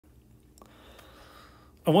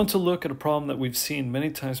I want to look at a problem that we've seen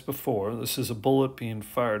many times before. This is a bullet being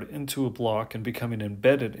fired into a block and becoming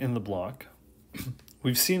embedded in the block.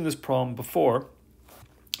 We've seen this problem before,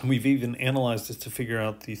 and we've even analyzed it to figure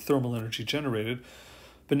out the thermal energy generated.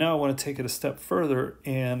 But now I want to take it a step further,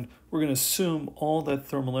 and we're going to assume all that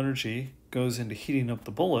thermal energy goes into heating up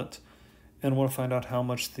the bullet, and I want to find out how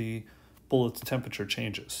much the bullet's temperature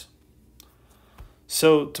changes.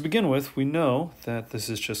 So to begin with, we know that this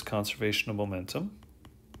is just conservation of momentum.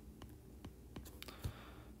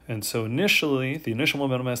 And so initially, the initial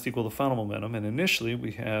momentum has to equal the final momentum, and initially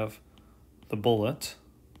we have the bullet.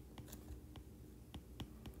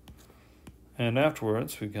 And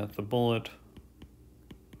afterwards, we've got the bullet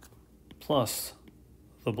plus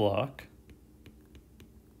the block.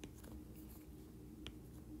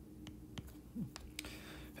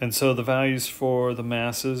 And so the values for the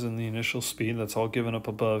masses and the initial speed, that's all given up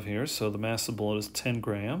above here. So the mass of the bullet is 10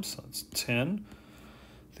 grams, so that's 10.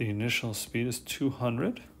 The initial speed is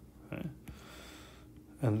 200. Okay.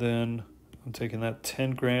 And then I'm taking that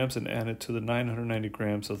 10 grams and add it to the 990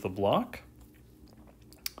 grams of the block.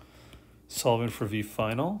 Solving for V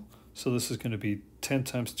final. So this is going to be 10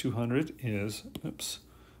 times 200 is,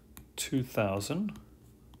 2,000.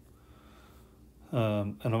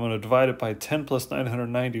 And I'm going to divide it by 10 plus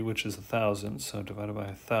 990, which is 1,000. So divided by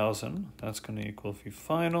 1,000, that's going to equal V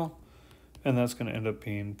final. And that's going to end up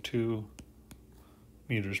being 2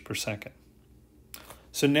 meters per second.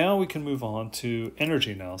 So now we can move on to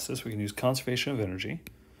energy analysis. We can use conservation of energy.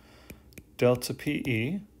 Delta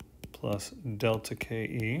PE plus delta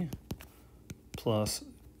KE plus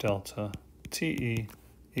delta TE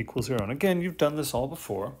equals 0. And again, you've done this all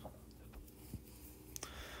before.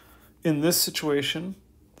 In this situation,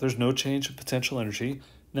 there's no change in potential energy.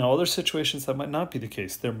 Now, other situations that might not be the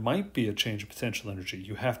case. There might be a change in potential energy.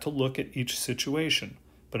 You have to look at each situation.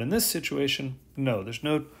 But in this situation, no, there's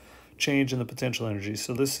no change in the potential energy,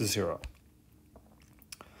 so this is 0.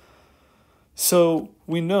 So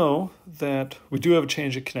we know that we do have a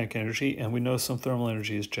change in kinetic energy, and we know some thermal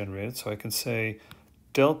energy is generated. So I can say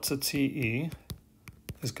delta TE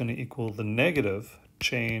is going to equal the negative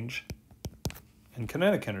change in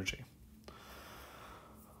kinetic energy.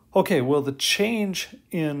 Okay, well, the change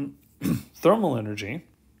in thermal energy,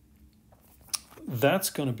 that's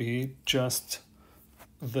going to be just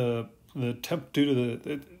the temp due to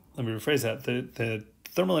the let me rephrase that. The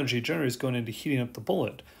thermal energy generated is going into heating up the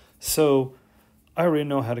bullet. So I already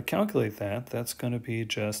know how to calculate that. That's going to be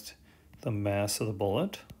just the mass of the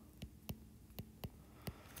bullet.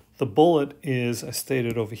 The bullet is, I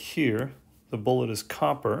stated over here, the bullet is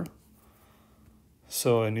copper.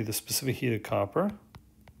 So I need the specific heat of copper.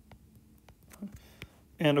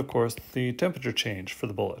 And of course, the temperature change for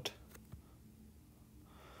the bullet.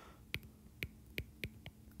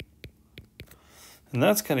 And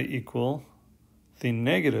that's going to equal the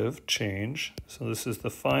negative change. So this is the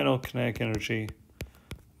final kinetic energy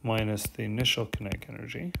minus the initial kinetic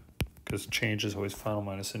energy, because change is always final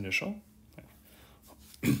minus initial.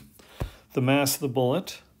 The mass of the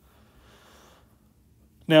bullet.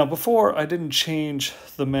 Now, before I didn't change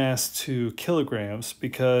the mass to kilograms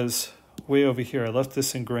because way over here I left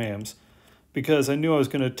this in grams because I knew I was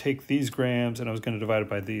going to take these grams and I was going to divide it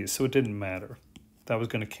by these, so it didn't matter. That was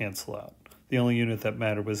going to cancel out. The only unit that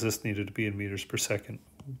mattered was this needed to be in meters per second,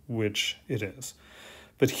 which it is.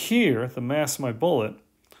 But here, the mass of my bullet,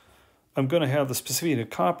 I'm going to have the specific heat of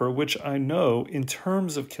copper, which I know in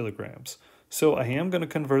terms of kilograms. So I am going to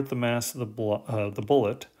convert the mass of the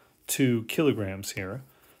bullet to kilograms here.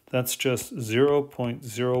 That's just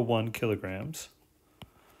 0.01 kilograms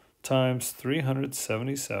times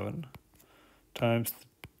 377 times the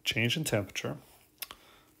change in temperature.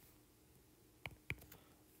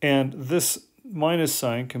 And this minus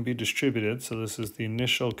sign can be distributed. So this is the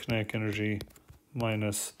initial kinetic energy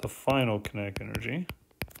minus the final kinetic energy.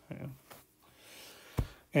 Okay.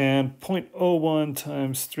 And 0.01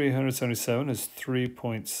 times 377 is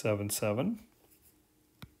 3.77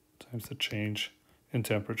 times the change in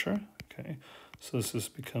temperature. Okay, so this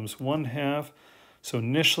becomes 1/2. So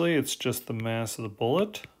initially it's just the mass of the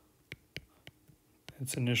bullet,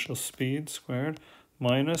 its initial speed squared,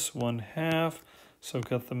 minus 1/2. So I've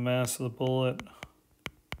got the mass of the bullet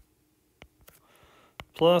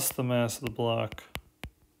plus the mass of the block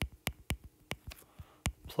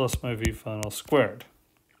plus my V final squared.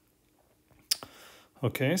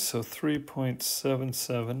 Okay, so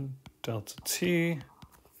 3.77 delta T,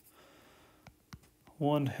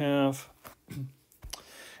 1/2.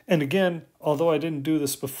 And again, although I didn't do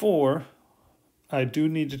this before, I do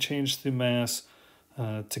need to change the mass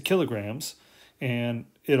to kilograms. And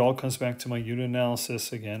it all comes back to my unit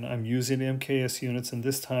analysis again. I'm using MKS units, and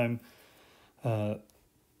this time,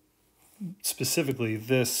 specifically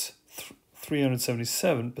this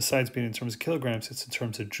 377, besides being in terms of kilograms, it's in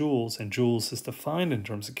terms of joules, and joules is defined in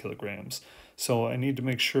terms of kilograms. So I need to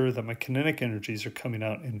make sure that my kinetic energies are coming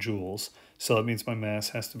out in joules. So that means my mass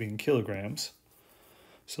has to be in kilograms.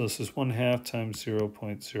 So this is 1/2 times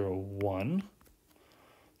 0.01.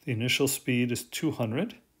 The initial speed is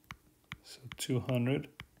 200. So 200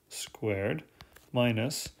 squared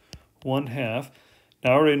minus 1/2.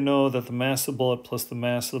 Now I already know that the mass of the bullet plus the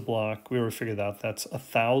mass of the block, we already figured out that's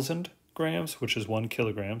 1,000 grams, which is 1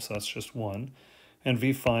 kilogram, so that's just 1. And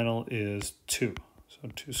V final is 2, so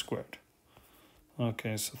 2 squared.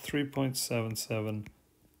 Okay, so 3.77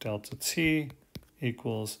 delta T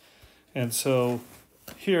equals, and so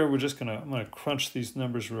here we're just I'm gonna crunch these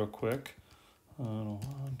numbers real quick.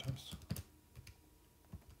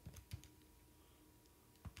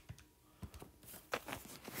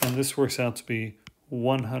 And this works out to be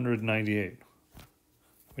 198.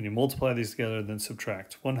 When you multiply these together, then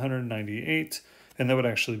subtract 198, and that would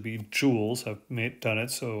actually be joules. I've done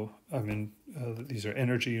it, so these are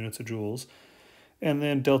energy units of joules. And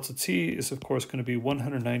then delta T is, of course, going to be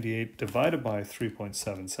 198 divided by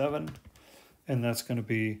 3.77, and that's going to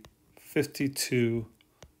be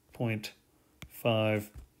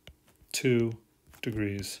 52.52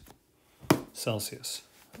 degrees Celsius.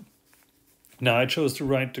 Now, I chose to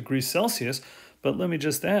write degrees Celsius, but let me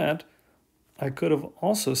just add, I could have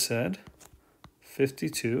also said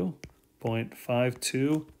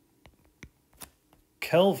 52.52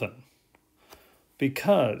 Kelvin,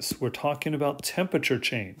 because we're talking about temperature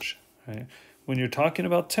change. Right? When you're talking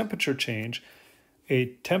about temperature change,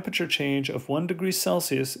 a temperature change of 1 degree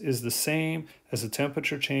Celsius is the same as a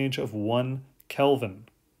temperature change of 1 Kelvin.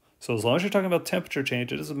 So as long as you're talking about temperature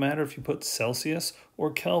change, it doesn't matter if you put Celsius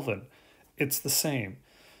or Kelvin. It's the same.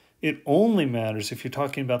 It only matters if you're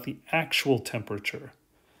talking about the actual temperature.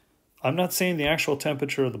 I'm not saying the actual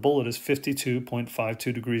temperature of the bullet is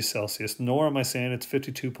 52.52 degrees Celsius, nor am I saying it's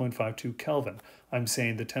 52.52 Kelvin. I'm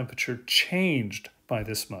saying the temperature changed by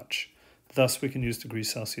this much. Thus, we can use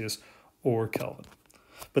degrees Celsius or Kelvin.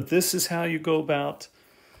 But this is how you go about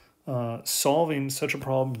solving such a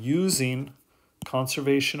problem using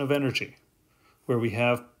conservation of energy, where we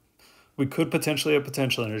could potentially have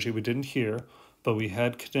potential energy. We didn't here, but we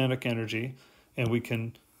had kinetic energy, and we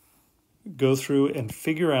can go through and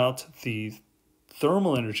figure out the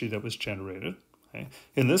thermal energy that was generated. Okay?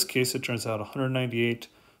 In this case, it turns out 198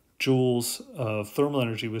 joules of thermal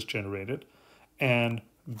energy was generated, and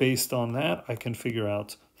based on that, I can figure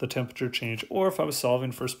out the temperature change, or if I was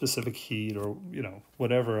solving for specific heat or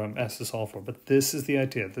whatever I'm asked to solve for. But this is the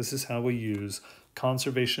idea. This is how we use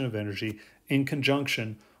conservation of energy in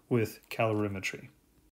conjunction with calorimetry.